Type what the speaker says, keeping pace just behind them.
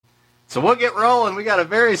So we'll get rolling. We got a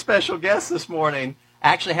very special guest this morning. I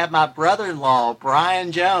actually have my brother-in-law,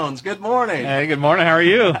 Brian Jones. Good morning. Hey, good morning. How are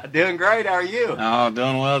you? Doing great. How are you? Oh,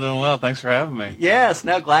 doing well. Thanks for having me. Yes,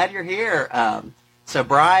 no, glad you're here. So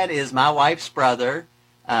Brian is my wife's brother.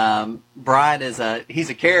 Brian he's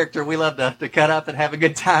a character. We love to cut up and have a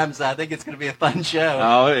good time, so I think it's going to be a fun show.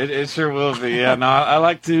 Oh, it sure will be. Yeah, no, I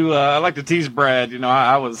like to tease Brad. You know,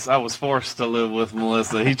 I was forced to live with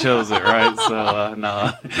Melissa. He chose it, right? So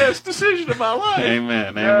no, best decision of my life.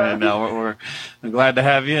 Amen. No, we're glad to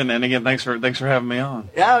have you, and again, thanks for having me on.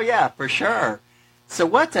 Oh yeah, for sure. So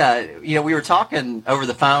what, we were talking over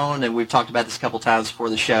the phone, and we've talked about this a couple times before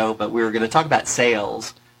the show, but we were going to talk about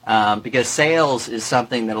sales. Because sales is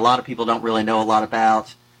something that a lot of people don't really know a lot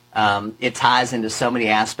about. It ties into so many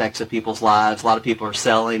aspects of people's lives. A lot of people are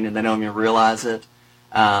selling and they don't even realize it.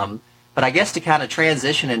 But I guess to kind of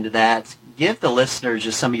transition into that, give the listeners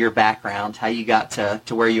just some of your background, how you got to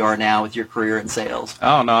where you are now with your career in sales.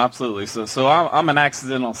 Oh, no, absolutely. So I'm an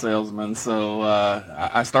accidental salesman. So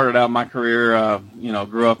I started out my career,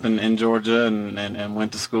 grew up in Georgia and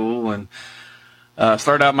went to school and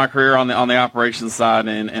started out my career on the operations side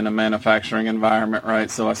in a manufacturing environment,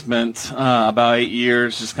 right? So I spent about 8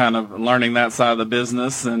 years just kind of learning that side of the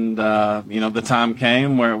business, and the time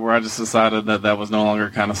came where I just decided that was no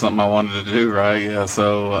longer kind of something I wanted to do, right? Yeah.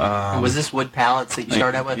 So was this wood pallets that you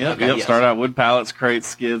started out with? Yep. Yes. Started out wood pallets, crates,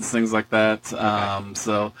 skids, things like that.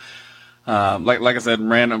 Okay. Like I said,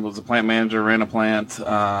 was a plant manager, ran a plant,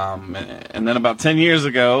 and then about 10 years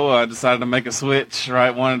ago, I decided to make a switch,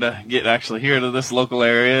 right? Wanted to get actually here to this local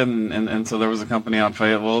area, and so there was a company out in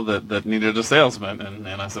Fayetteville that needed a salesman, and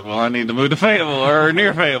I said, well, I need to move to Fayetteville or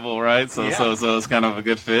near Fayetteville, right? So it's kind of a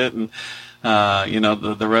good fit, and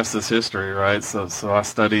the rest is history, right? So I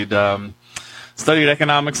studied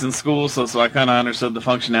economics in school, so I kind of understood the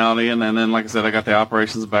functionality, and then, like I said, I got the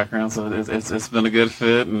operations background, so it's been a good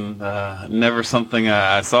fit, and never something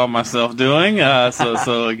I saw myself doing.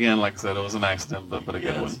 So again, like I said, it was an accident, but a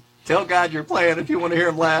good one. Tell God you're playing if you want to hear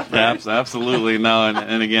him laugh. Right? Absolutely, no,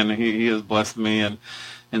 and again, he has blessed me and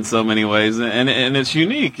in so many ways, and it's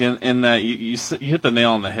unique in that you hit the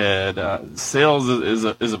nail on the head. Sales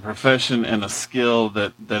is a profession and a skill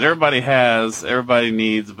that everybody has, everybody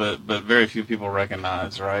needs, but very few people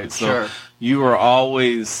recognize, right? So sure. You are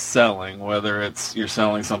always selling, whether it's you're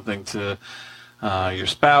selling something to your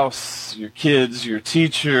spouse, your kids, your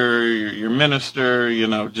teacher, your minister,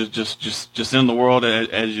 just in the world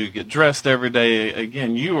as you get dressed every day.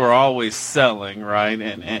 Again, you are always selling, right?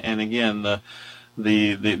 And again,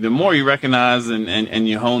 the more you recognize and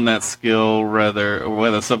you hone that skill,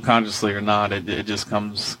 whether subconsciously or not, it just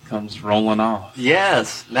comes rolling off.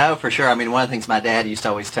 Yes, no, for sure. I mean, one of the things my dad used to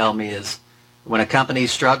always tell me is when a company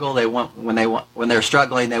struggle, when they're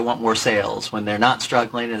struggling, they want more sales. When they're not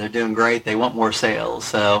struggling and they're doing great, they want more sales.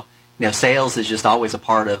 So sales is just always a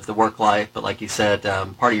part of the work life, but like you said,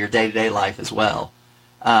 part of your day-to-day life as well.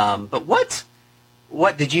 But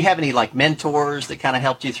what did you have any mentors that kind of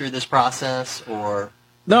helped you through this process, or?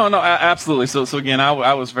 No, absolutely. So again,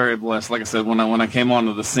 I was very blessed. Like I said, when I came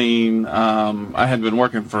onto the scene, I had been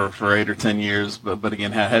working for 8 or 10 years, but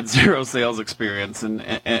again had zero sales experience,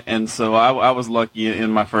 and so I was lucky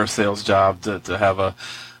in my first sales job to have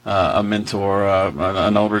a mentor,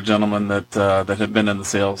 an older gentleman that had been in the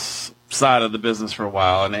sales side of the business for a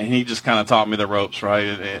while, and he just kind of taught me the ropes, right?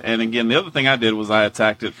 And again, the other thing I did was I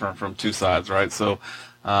attacked it from two sides, right? So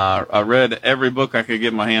I read every book I could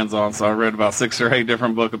get my hands on. So I read about 6 or 8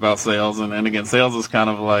 different books about sales, and again, sales is kind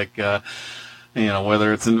of like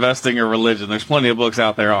whether it's investing or religion, there's plenty of books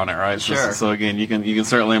out there on it, right? Sure. So again, you can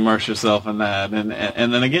certainly immerse yourself in that, and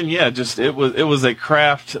then again, it was a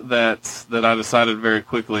craft that I decided very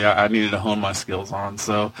quickly I needed to hone my skills on.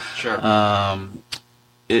 So sure.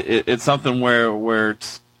 It's something where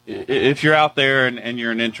if you're out there and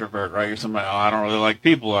you're an introvert, right? You're somebody, I don't really like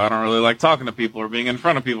people, or I don't really like talking to people, or being in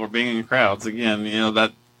front of people, or being in crowds. Again,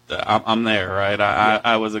 that I'm there, right?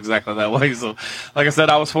 I was exactly that way. So, like I said,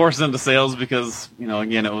 I was forced into sales because,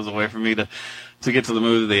 again, it was a way for me to get to the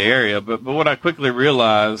move to the area. But what I quickly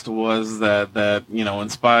realized was that in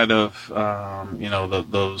spite of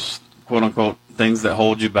those quote unquote things that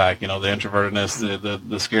hold you back, the introvertedness,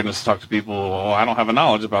 the scaredness to talk to people, I don't have a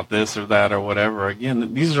knowledge about this or that or whatever.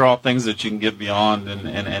 Again, these are all things that you can get beyond,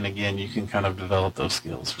 and again, you can kind of develop those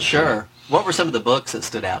skills. Sure. What were some of the books that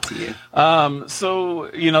stood out to you? So,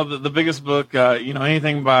 the biggest book,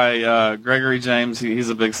 anything by Gregory James. He's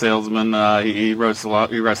a big salesman. He writes a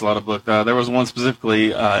lot of books. There was one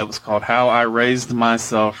specifically, it was called How I Raised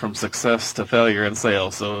Myself from Success to Failure in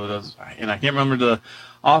Sales. So, and I can't remember the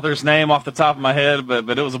author's name off the top of my head, but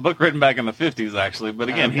it was a book written back in the 50s actually. But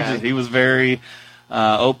again, he was very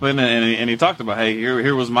open, and he talked about, hey,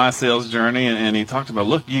 here was my sales journey, and he talked about,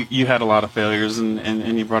 look, you had a lot of failures,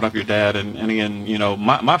 and you brought up your dad, and again,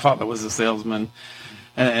 my father was a salesman,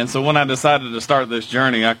 and so when I decided to start this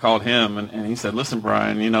journey, I called him, and he said, listen,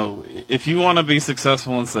 Brian, if you want to be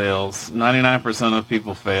successful in sales, 99% of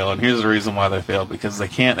people fail, and here's the reason why they fail, because they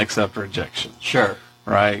can't accept rejection. Sure.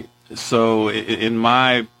 Right? So in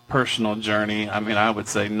my personal journey, I would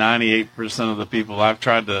say 98% of the people I've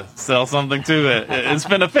tried to sell something to, it's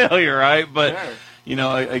been a failure, right? But,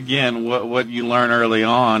 sure. Again, what you learn early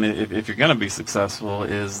on, if you're going to be successful,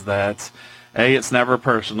 is that, A, it's never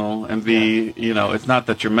personal, and B, it's not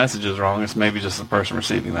that your message is wrong, it's maybe just the person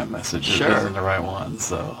receiving that message isn't the right one.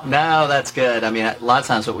 So no, that's good. A lot of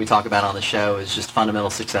times what we talk about on the show is just fundamental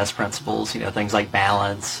success principles, things like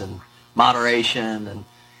balance and moderation, and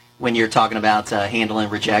when you're talking about handling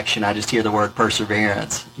rejection, I just hear the word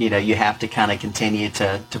perseverance. You have to kind of continue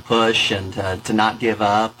to push and to not give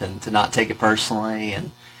up and to not take it personally.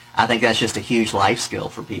 And I think that's just a huge life skill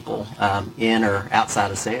for people in or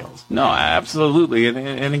outside of sales. No, absolutely.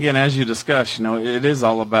 And again, as you discussed, it is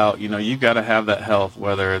all about, you got to have that health,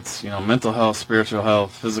 whether it's, mental health, spiritual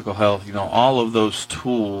health, physical health, all of those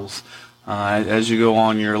tools as you go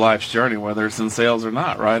on your life's journey, whether it's in sales or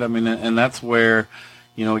not, right? And that's where,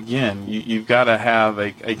 again, you've got to have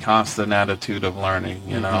a constant attitude of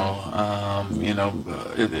learning. I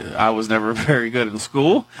was never very good in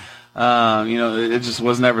school. It just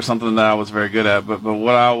was never something that I was very good at. But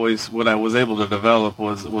what I was able to develop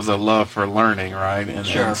was a love for learning, right? And,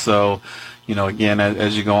 sure. And so, again,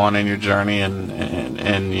 as you go on in your journey, and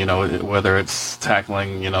whether it's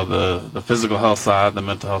tackling, the physical health side, the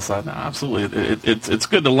mental health side, no, absolutely, it's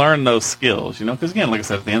good to learn those skills, because again, like I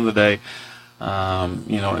said, at the end of the day,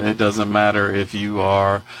 it doesn't matter if you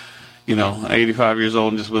are, 85 years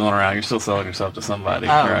old and just wheeling around. You're still selling yourself to somebody. Oh,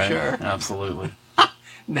 right? Sure. Absolutely.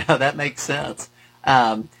 No, that makes sense.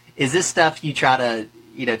 Is this stuff you try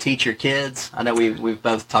to, teach your kids? I know we've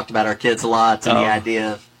both talked about our kids a lot and the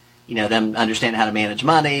idea of, them understanding how to manage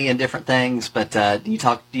money and different things. But do you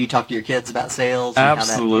talk to your kids about sales and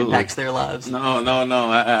absolutely. how that impacts their lives? No,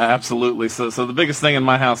 absolutely. So the biggest thing in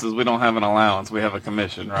my house is we don't have an allowance; we have a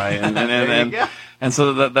commission, right? And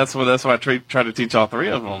so that's why I try to teach all three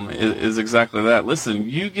of them is exactly that. Listen,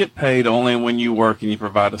 you get paid only when you work and you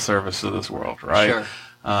provide a service to this world, right? Sure.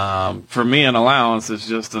 For me, an allowance is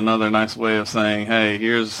just another nice way of saying, hey,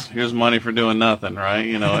 here's money for doing nothing,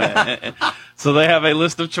 right? So they have a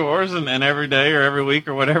list of chores, and every day or every week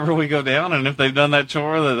or whatever we go down, and if they've done that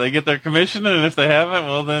chore, they get their commission, and if they haven't,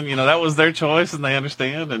 well, then, that was their choice, and they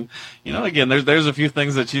understand. And, again, there's a few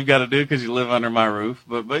things that you've got to do because you live under my roof.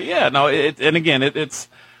 But yeah, no, it's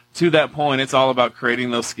to that point, it's all about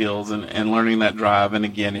creating those skills and learning that drive. And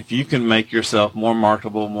again, if you can make yourself more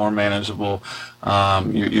marketable, more manageable,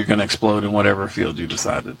 you're going to explode in whatever field you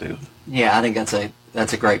decide to do. Yeah, I think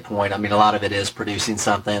that's a great point. A lot of it is producing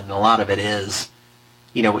something, and a lot of it is,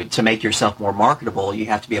 to make yourself more marketable, you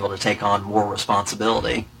have to be able to take on more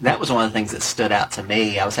responsibility. That was one of the things that stood out to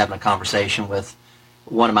me. I was having a conversation with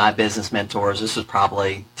one of my business mentors. This was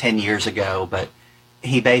probably 10 years ago, but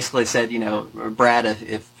he basically said, Brad,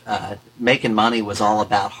 if making money was all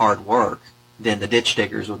about hard work, then the ditch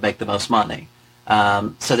diggers would make the most money.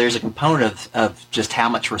 So there's a component of just how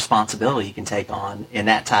much responsibility you can take on, and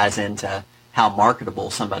that ties into how marketable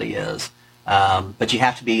somebody is. But you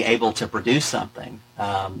have to be able to produce something.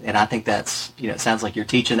 And I think that's, it sounds like you're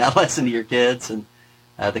teaching that lesson to your kids, and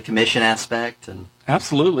the commission aspect. And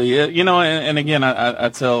absolutely. And again, I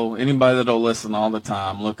tell anybody that'll listen all the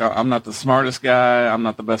time, look, I'm not the smartest guy, I'm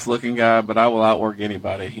not the best looking guy, but I will outwork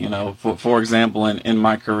anybody. For example, in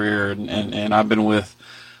my career, and I've been with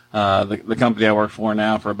the company I work for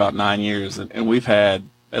now for about 9 years, and we've had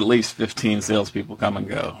at least 15 salespeople come and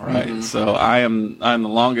go, right? Mm-hmm. So I'm the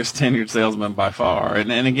longest tenured salesman by far.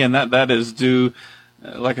 And again, that is due,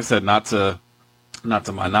 like I said, not to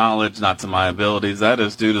my knowledge, not to my abilities. That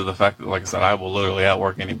is due to the fact that, like I said, I will literally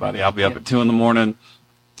outwork anybody. I'll be up at 2 a.m,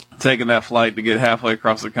 taking that flight to get halfway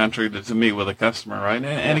across the country to meet with a customer, right?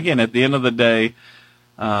 And again, at the end of the day,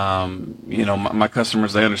 my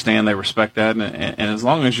customers, they understand, they respect that. And as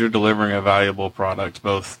long as you're delivering a valuable product,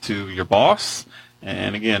 both to your boss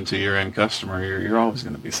and, again, to your end customer, you're always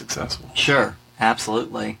going to be successful. Sure,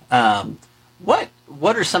 absolutely.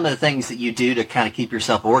 What are some of the things that you do to kind of keep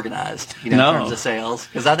yourself organized, in terms of sales?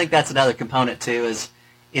 Because I think that's another component too. Is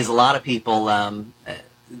a lot of people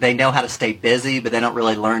they know how to stay busy, but they don't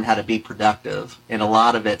really learn how to be productive. And a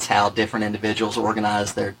lot of it's how different individuals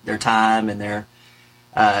organize their time and their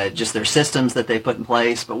just their systems that they put in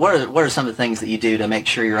place. But what are some of the things that you do to make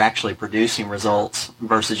sure you're actually producing results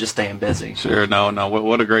versus just staying busy? Sure. No.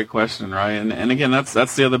 What a great question, right? And again,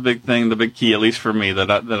 that's the other big thing, the big key, at least for me,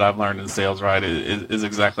 that I've learned in sales, right, is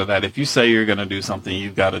exactly that. If you say you're going to do something,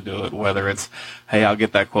 you've got to do it. Whether it's, hey, I'll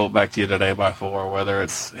get that quote back to you today by 4, whether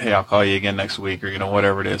it's, hey, I'll call you again next week, or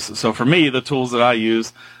whatever it is. So for me, the tools that I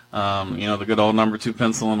use, the good old number 2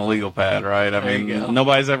 pencil and a legal pad, right? I mean,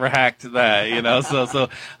 nobody's ever hacked that, so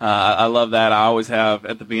I love that. I always have,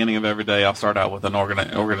 at the beginning of every day, I'll start out with an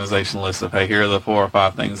organization list of, hey, here are the 4 or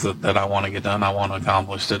 5 things that I want to get done, I want to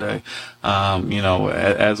accomplish today.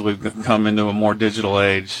 As we've come into a more digital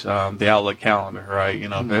age, the Outlook calendar, right?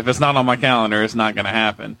 If it's not on my calendar, it's not going to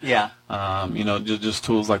happen. Yeah. Just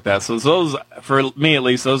tools like that. So those, for me at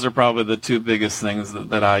least, those are probably the 2 biggest things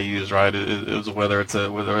that I use, right? Is whether it's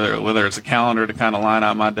a calendar to kind of line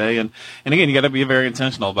out my day, and again, you got to be very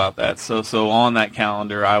intentional about that. So on that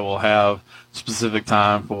calendar, I will have specific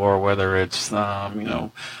time for whether it's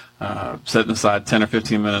setting aside 10 or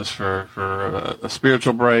 15 minutes for a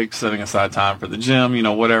spiritual break, setting aside time for the gym,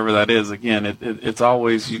 whatever that is. Again, it's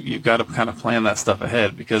always, you've got to kind of plan that stuff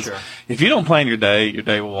ahead, because if you don't plan your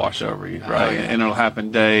day will wash over you, right? And it'll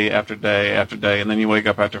happen day after day after day, and then you wake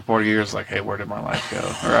up after 40 years like, hey, where did my life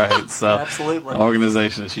go, right? So absolutely.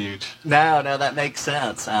 Organization is huge. No, that makes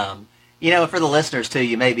sense. For the listeners too,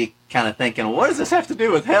 you may be kind of thinking, well, what does this have to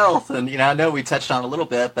do with health? And, I know we touched on it a little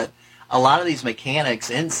bit, but a lot of these mechanics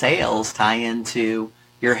in sales tie into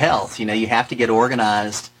your health. You have to get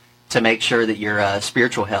organized to make sure that your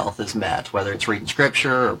spiritual health is met, whether it's reading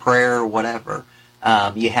scripture or prayer or whatever.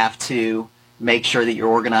 You have to make sure that you're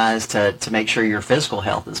organized to make sure your physical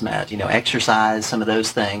health is met. Exercise, some of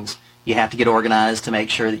those things. You have to get organized to make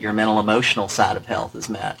sure that your mental, emotional side of health is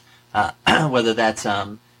met. Whether that's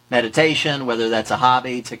meditation, whether that's a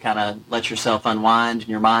hobby to kind of let yourself unwind and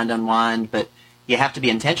your mind unwind, but you have to be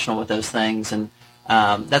intentional with those things. And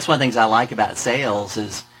that's one of the things I like about sales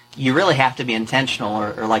is you really have to be intentional,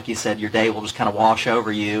 or like you said, your day will just kind of wash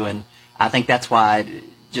over you. And I think that's why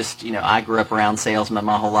I grew up around salesmen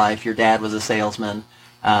my whole life. Your dad was a salesman.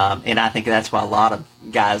 And I think that's why a lot of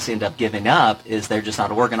guys end up giving up, is they're just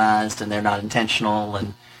not organized and they're not intentional.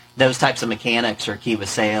 And those types of mechanics are key with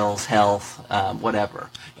sales, health, whatever.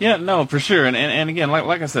 Yeah, no, for sure. And again,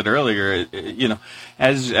 like I said earlier,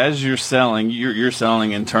 as you're selling, you're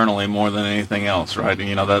selling internally more than anything else, right?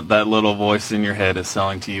 And, that little voice in your head is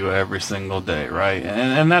selling to you every single day, right?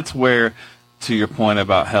 And that's where, to your point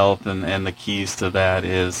about health and the keys to that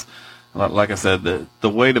is, like I said, the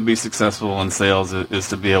way to be successful in sales is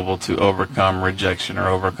to be able to overcome rejection or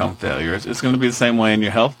overcome failure. It's going to be the same way in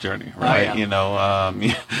your health journey, right? Oh,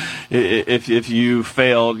 yeah. If you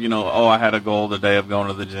failed, I had a goal today of going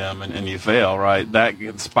to the gym, and you fail, right? That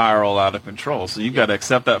can spiral out of control. So you've got to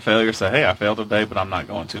accept that failure, say, hey, I failed today, but I'm not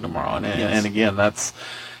going to tomorrow. And again,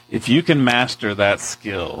 if you can master that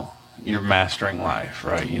skill, you're mastering life,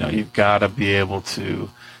 right? You've got to be able to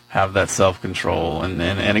have that self-control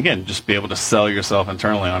and again, just be able to sell yourself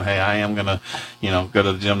internally on, hey, I am going to, go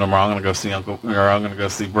to the gym tomorrow. I'm going to go see Uncle, or I'm going to go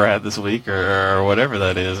see Brad this week, or whatever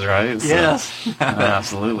that is, right? Yes. So,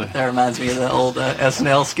 absolutely. That reminds me of the old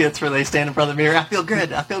SNL skits where they stand in front of the mirror. I feel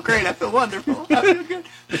good. I feel great. I feel wonderful. I feel good.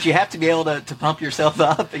 But you have to be able to pump yourself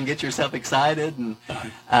up and get yourself excited. And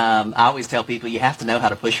I always tell people you have to know how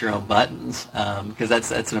to push your own buttons, because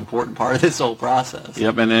that's an important part of this whole process.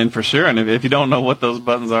 Yep, and for sure. And if you don't know what those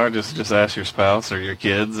buttons are, just ask your spouse or your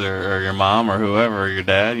kids or your mom or whoever, or your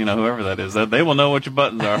dad, whoever that is. They will know what your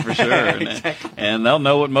buttons are for sure, Exactly. and they'll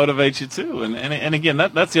know what motivates you too. And again,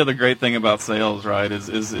 that's the other great thing about sales, right? Is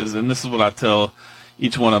and this is what I tell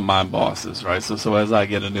each one of my bosses, right? So as I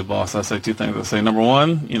get a new boss, I say 2 things. I say, number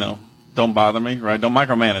 1, don't bother me, right? Don't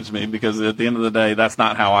micromanage me, because at the end of the day, that's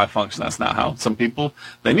not how I function. That's not how some people,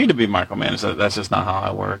 they need to be micromanaged. That's just not how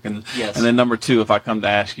I work. And yes. And then number 2, if I come to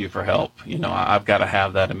ask you for help, I've got to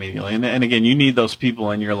have that immediately. And again, you need those people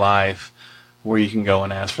in your life where you can go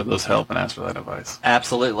and ask for those help and ask for that advice.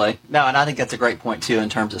 Absolutely. No, and I think that's a great point too in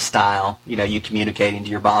terms of style. You communicating to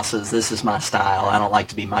your bosses, this is my style. I don't like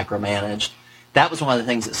to be micromanaged. That was one of the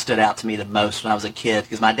things that stood out to me the most when I was a kid,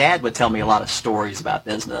 because my dad would tell me a lot of stories about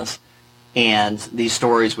business, and these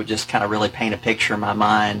stories would just kind of really paint a picture in my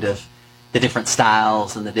mind of the different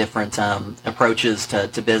styles and the different approaches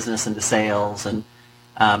to business and to sales. And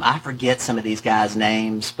I forget some of these guys'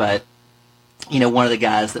 names, but one of the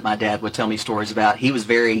guys that my dad would tell me stories about, he was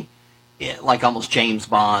very, like almost James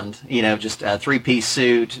Bond, just a 3-piece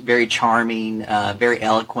suit, very charming, very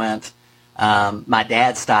eloquent. My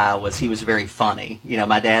dad's style was he was very funny.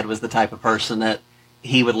 My dad was the type of person that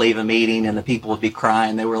he would leave a meeting and the people would be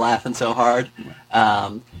crying. They were laughing so hard.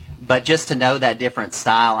 But just to know that different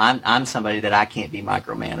style, I'm somebody that I can't be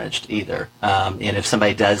micromanaged either. And if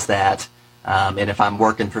somebody does that, and if I'm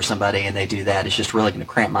working for somebody and they do that, it's just really going to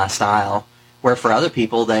cramp my style. Where for other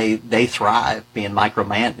people, they thrive being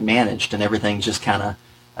micromanaged and everything's just kind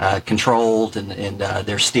of controlled and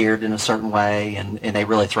they're steered in a certain way and they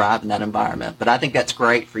really thrive in that environment. But I think that's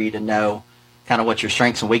great for you to know kind of what your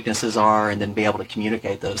strengths and weaknesses are and then be able to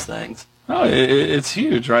communicate those things. Oh, it's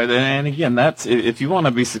huge, right? And again, that's if you want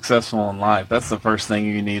to be successful in life, that's the first thing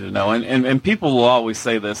you need to know. And people will always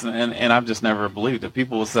say this, and I've just never believed it.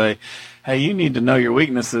 People will say, hey, you need to know your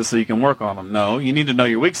weaknesses so you can work on them. No, you need to know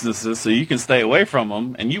your weaknesses so you can stay away from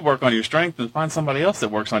them and you work on your strength and find somebody else that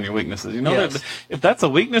works on your weaknesses. You know, Yes. if that's a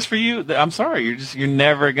weakness for you, I'm sorry, you're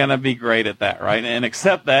never going to be great at that, right? And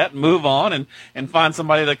accept that, move on, and find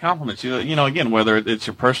somebody that compliments you. You know, again, whether it's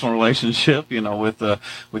your personal relationship, you know, with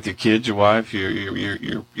your kids, your wife,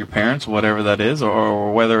 your parents, whatever that is,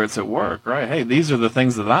 or whether it's at work, right? Hey, these are the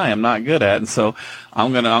things that I am not good at, and so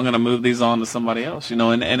I'm gonna move these on to somebody else, you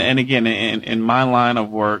know. And again, in my line of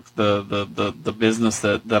work, the business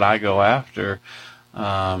that I go after,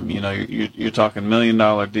 you know, you're talking $1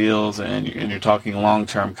 million deals, and you're talking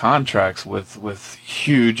long-term contracts with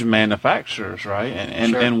huge manufacturers, right?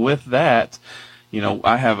 And Sure. and with that, you know,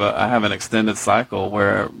 I have an extended cycle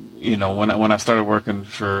where, you know, when I started working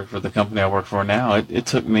for the company I work for now, it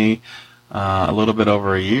took me a little bit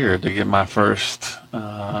over a year to get my first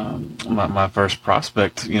my first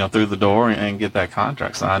prospect, you know, through the door and get that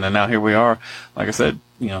contract signed. And now here we are, like I said,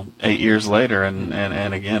 you know, 8 years later, and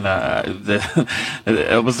again,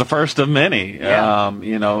 it was the first of many. Yeah.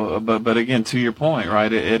 You know, but again, to your point,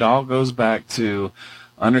 right? It all goes back to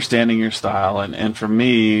understanding your style, and for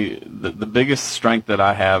me, the biggest strength that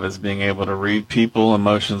I have is being able to read people,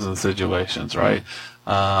 emotions, and situations, right?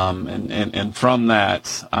 And from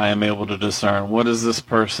that, I am able to discern what is this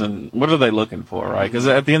person, what are they looking for, right? Because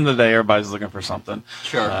at the end of the day, everybody's looking for something.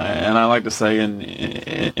 Sure. And I like to say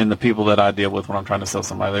in the people that I deal with when I'm trying to sell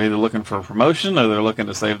somebody, they're either looking for a promotion or they're looking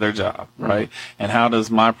to save their job, right? And how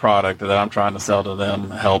does my product that I'm trying to sell to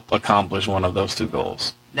them help accomplish one of those two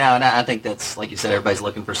goals? No, and I think that's, like you said, everybody's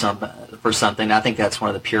looking for something. I think that's one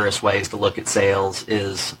of the purest ways to look at sales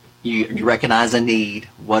is you recognize a need.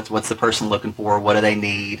 What's the person looking for? What do they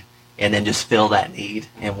need? And then just fill that need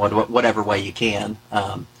in whatever way you can.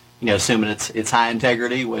 You know, assuming it's high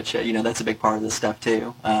integrity, which you know, that's a big part of this stuff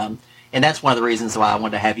too. And that's one of the reasons why I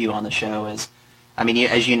wanted to have you on the show is, I mean,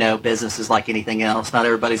 as you know, business is like anything else. Not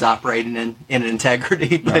everybody's operating in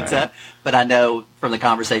integrity, but Right. But I know from the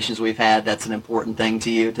conversations we've had, that's an important thing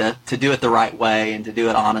to you to do it the right way and to do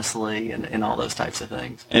it honestly and all those types of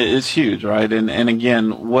things. It's huge, right? And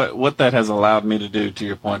again, what that has allowed me to do, to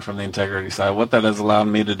your point from the integrity side, what that has allowed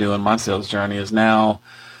me to do in my sales journey is now,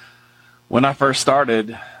 when I first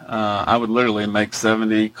started, I would literally make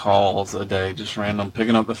 70 calls a day, just random,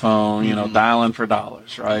 picking up the phone, you know, dialing for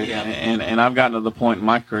dollars, right? Yeah. And I've gotten to the point in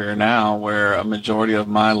my career now where a majority of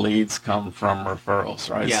my leads come from referrals,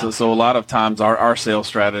 right? Yeah. So a lot of times our sales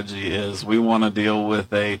strategy is we want to deal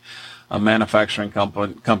with a manufacturing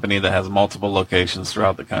company that has multiple locations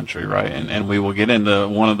throughout the country, right? And we will get into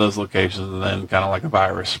one of those locations and then kind of like a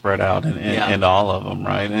virus spread out into all of them,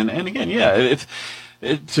 right? And again, yeah,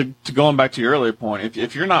 to going back to your earlier point,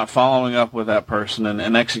 if you're not following up with that person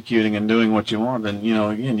and executing and doing what you want, then, you know,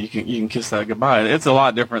 again, you can kiss that goodbye. It's a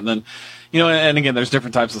lot different than, you know, and again, there's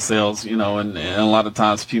different types of sales, you know, and a lot of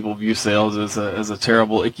times people view sales as a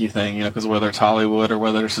terrible, icky thing, you know, because whether it's Hollywood or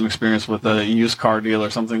whether it's an experience with a used car deal or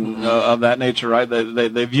something of that nature, right?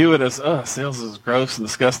 They view it as, sales is gross and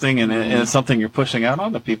disgusting, and it's something you're pushing out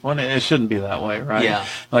onto people, and it shouldn't be that way, right? Yeah.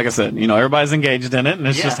 Like I said, you know, everybody's engaged in it, and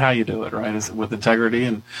it's Yeah. just how you do it, right? It's with integrity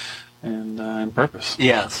and purpose.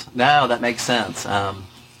 Yes. No, that makes sense. And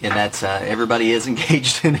that's everybody is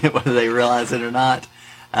engaged in it, whether they realize it or not.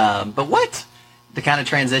 But what, to kind of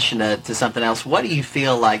transition to something else, what do you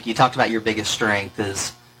feel like, you talked about your biggest strength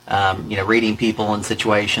is, you know, reading people and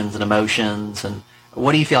situations and emotions, and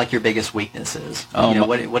what do you feel like your biggest weakness is? You know,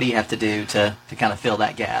 what do you have to do to kind of fill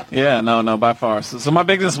that gap? Yeah, no, by far. So my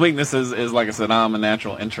biggest weakness is, like I said, I'm a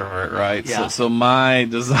natural introvert, right? Yeah. So my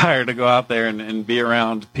desire to go out there and be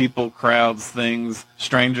around people, crowds, things,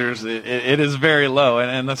 strangers, it is very low.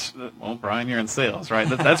 And that's, well, Brian, you're in sales, right?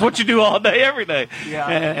 That's what you do all day, every day. Yeah.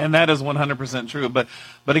 And that is 100% true. But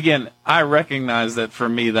again, I recognize that for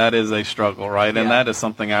me, that is a struggle, right? And Yeah. that is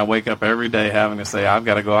something I wake up every day having to say, I've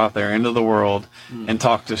got to go out there into the world and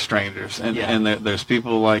talk to strangers. And Yeah. and there's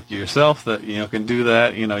people like yourself that can do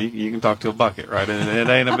that. You can talk to a bucket, right? It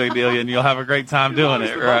ain't a big deal, and you'll have a great time doing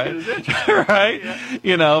it, right? Right?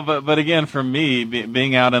 Yeah. But again, for me,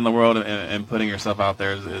 being out in the world and putting yourself out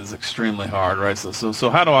there is extremely hard, right? So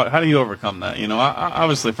how do you overcome that?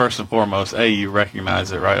 Obviously, first and foremost, you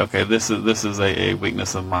recognize it, right? Okay, this is a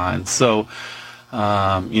weakness of mine. So,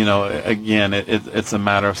 again, it's a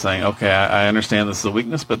matter of saying, okay, I understand this is a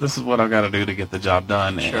weakness, but this is what I've got to do to get the job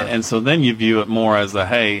done. Sure. And so then you view it more as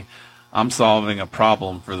hey, I'm solving a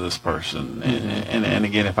problem for this person. And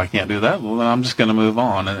again, if I can't do that, well, then I'm just going to move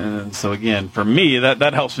on. And so again, for me,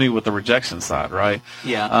 that helps me with the rejection side, right?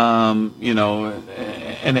 Yeah. And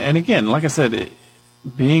again, like I said,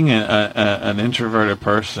 being an introverted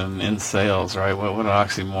person in sales, right? What an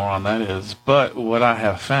oxymoron that is. But what I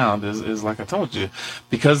have found is like I told you,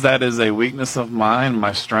 because that is a weakness of mine,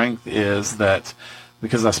 my strength is that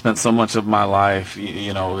because I spent so much of my life,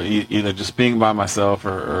 either just being by myself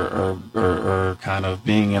or kind of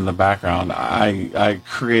being in the background, I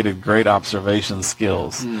created great observation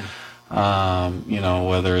skills. Whether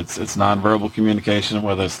it's nonverbal communication,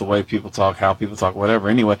 whether it's the way people talk, how people talk, whatever.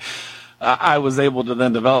 Anyway, I was able to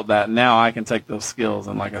then develop that. Now I can take those skills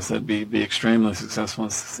and, like I said, be extremely successful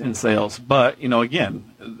in sales. But, again,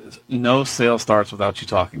 no sales starts without you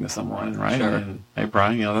talking to someone, right? Sure. And, hey,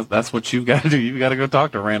 Brian, that's what you've got to do. You've got to go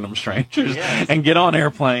talk to random strangers Yes. and get on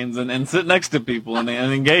airplanes and sit next to people and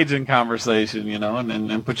engage in conversation,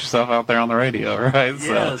 and put yourself out there on the radio, right?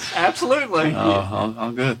 Yes, absolutely.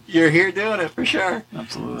 I'm good. You're here doing it for sure.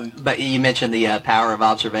 Absolutely. But you mentioned the power of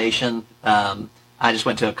observation. I just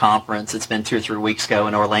went to a conference. It's been 2 or 3 weeks ago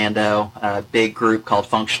in Orlando. A big group called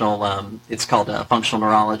Functional. It's called Functional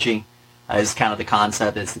Neurology. Is kind of the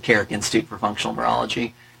concept. It's the Carrick Institute for Functional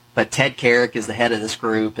Neurology. But Ted Carrick is the head of this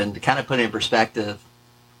group, and to kind of put it in perspective,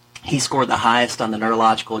 he scored the highest on the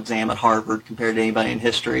neurological exam at Harvard compared to anybody in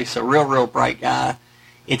history. So real bright guy.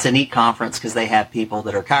 It's a neat conference because they have people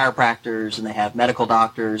that are chiropractors, and they have medical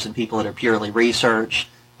doctors, and people that are purely research.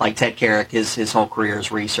 Like Ted Carrick, his whole career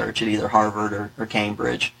is research at either Harvard or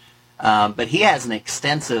Cambridge. But he has an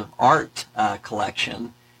extensive art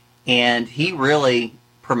collection, and he really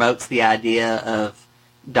promotes the idea of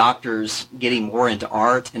doctors getting more into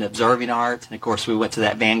art and observing art. And, of course, we went to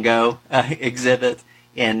that Van Gogh exhibit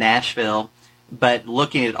in Nashville. But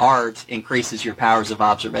looking at art increases your powers of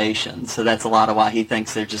observation. So that's a lot of why he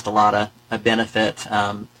thinks there's just a lot of benefit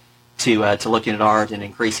to looking at art and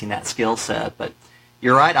increasing that skill set. But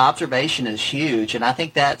you're right, observation is huge, and I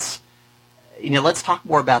think that's, let's talk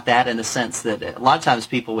more about that in the sense that a lot of times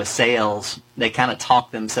people with sales, they kind of talk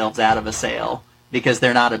themselves out of a sale because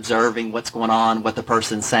they're not observing what's going on, what the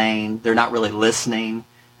person's saying. They're not really listening.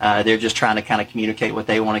 They're just trying to kind of communicate what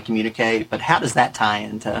they want to communicate. But how does that tie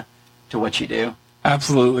into what you do?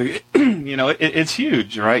 Absolutely. It's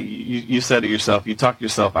huge, right? You said it yourself. You talk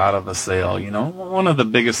yourself out of a sale. One of the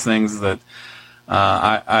biggest things that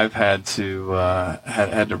I've had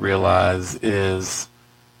to realize is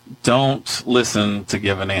don't listen to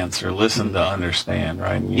give an answer. Listen to understand,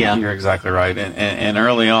 right? Yeah. You're exactly right. And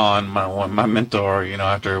early on, my mentor,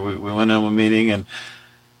 after we went into a meeting and,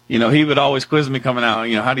 he would always quiz me coming out,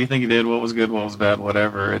 how do you think you did? What was good? What was bad?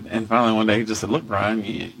 Whatever. And finally one day he just said, look, Brian,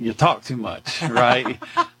 you talk too much, right?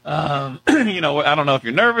 I don't know if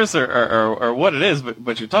you're nervous or what it is,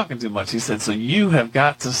 but you're talking too much. He said, so you have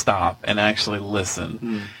got to stop and actually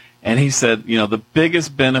listen. And he said, the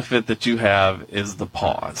biggest benefit that you have is the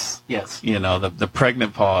pause. Yes. The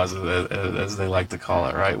pregnant pause, as they like to call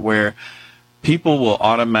it, right? Where people will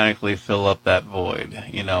automatically fill up that void,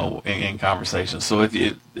 in conversation. So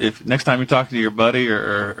if next time you're talking to your buddy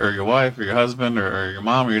or your wife or your husband or your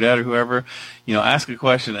mom or your dad or whoever, ask a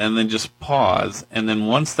question and then just pause. And then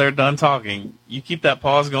once they're done talking, you keep that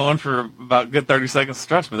pause going for about a good 30 seconds.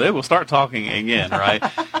 Trust me, they will start talking again, right?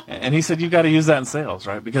 And he said, you've got to use that in sales,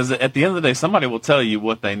 right? Because at the end of the day, somebody will tell you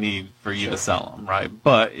what they need for you to sell them, right?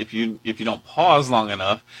 But if you don't pause long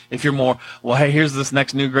enough, if you're more, well, hey, here's this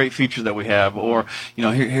next new great feature that we have, or,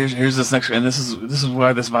 here's this next, and this is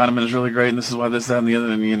why this vitamin is really great, and this is why this, that, and the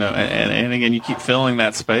other, and again, you keep filling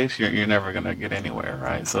that space, you're never going to get anywhere,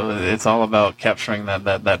 right? So it's all about capturing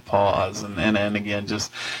that pause, and again,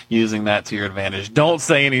 just using that to your advantage. Don't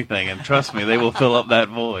say anything, and trust me, they will fill up that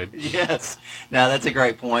void. Yes. Now, that's a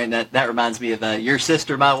great point. That reminds me of your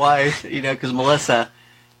sister, my wife, because Melissa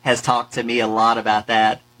has talked to me a lot about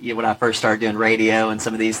that when I first started doing radio and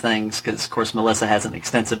some of these things, because, of course, Melissa has an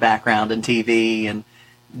extensive background in TV and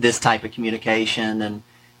this type of communication, and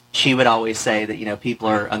she would always say that, people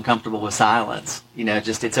are uncomfortable with silence.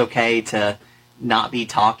 Just it's okay to not be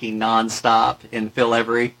talking nonstop and fill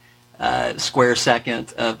every square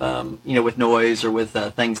second of, with noise or with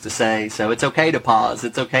things to say. So it's okay to pause.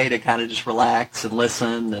 It's okay to kind of just relax and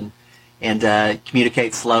listen and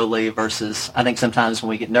communicate slowly versus I think sometimes when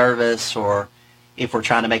we get nervous or if we're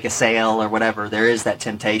trying to make a sale or whatever, there is that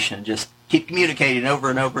temptation. Just keep communicating over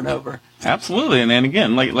and over and over. Absolutely. And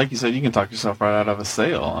again, like you said, you can talk yourself right out of a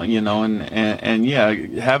sale, and yeah,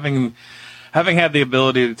 having had the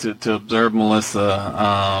ability to observe Melissa,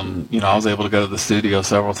 I was able to go to the studio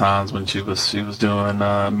several times when she was doing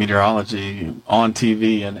meteorology on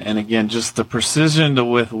TV, and again, just the precision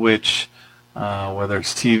with which, whether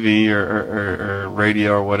it's TV or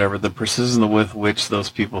radio or whatever, the precision with which those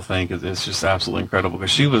people think is just absolutely incredible.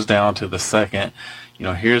 Because she was down to the second.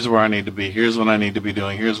 Here's where I need to be. Here's what I need to be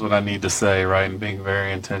doing. Here's what I need to say, right? And being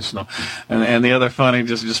very intentional. And the other funny,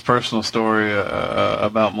 just personal story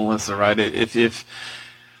about Melissa, right? If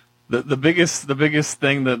the biggest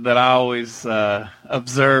thing that I always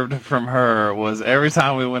observed from her was every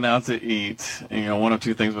time we went out to eat, one of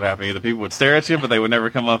two things would happen: either people would stare at you, but they would never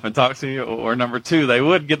come up and talk to you, or number two, they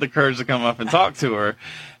would get the courage to come up and talk to her.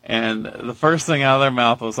 And the first thing out of their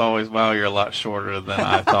mouth was always, "Wow, you're a lot shorter than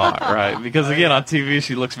I thought," right? Because again, on TV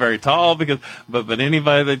she looks very tall. But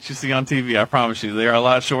anybody that you see on TV, I promise you, they are a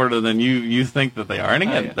lot shorter than you think that they are. And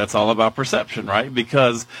again, that's all about perception, right?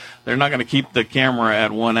 Because they're not going to keep the camera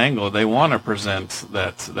at one angle. They want to present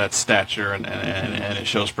that stature and it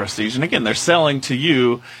shows prestige. And again, they're selling to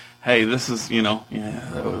you, hey, this is,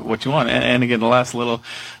 what you want. And again, the last little,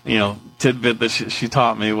 tidbit that she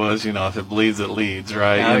taught me was, if it bleeds, it leads,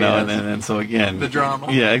 right? Yes. And so again, the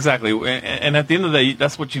drama. Yeah, exactly. And at the end of the day,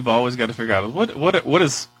 that's what you've always got to figure out: what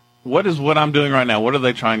is what I'm doing right now? What are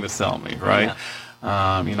they trying to sell me, right? Yeah.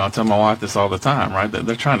 I tell my wife this all the time, right?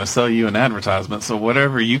 They're trying to sell you an advertisement. So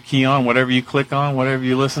whatever you key on, whatever you click on, whatever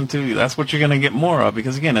you listen to, that's what you're going to get more of.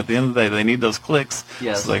 Because again, at the end of the day, they need those clicks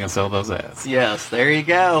so they can sell those ads. Yes, there you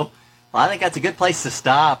go. Well, I think that's a good place to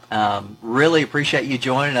stop. Really appreciate you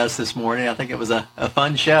joining us this morning. I think it was a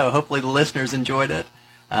fun show. Hopefully the listeners enjoyed it.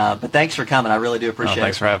 But thanks for coming. I really do appreciate it.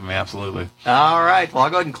 Thanks for having me. Absolutely. All right. Well,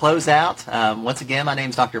 I'll go ahead and close out. Once again, my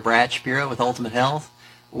name is Dr. Brad Shapiro with Ultimate Health.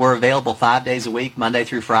 We're available 5 days a week, Monday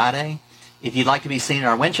through Friday. If you'd like to be seen in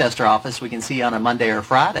our Winchester office, we can see you on a Monday or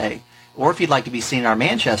Friday. Or if you'd like to be seen in our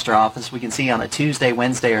Manchester office, we can see you on a Tuesday,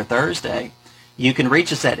 Wednesday, or Thursday. You can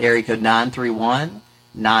reach us at area code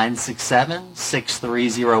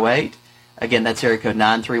 931-967-6308. Again, that's area code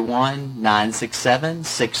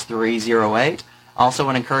 931-967-6308. Also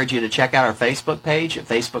want to encourage you to check out our Facebook page at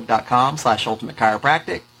facebook.com/Ultimate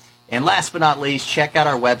Chiropractic. And last but not least, check out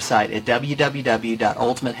our website at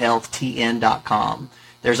www.ultimatehealthtn.com.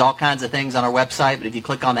 There's all kinds of things on our website, but if you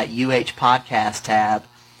click on that UH Podcast tab,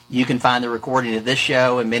 you can find the recording of this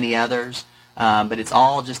show and many others. But it's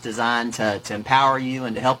all just designed to empower you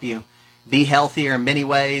and to help you be healthier in many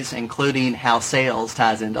ways, including how sales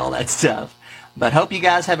ties into all that stuff. But hope you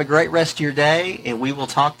guys have a great rest of your day, and we will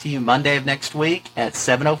talk to you Monday of next week at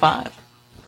 7:05.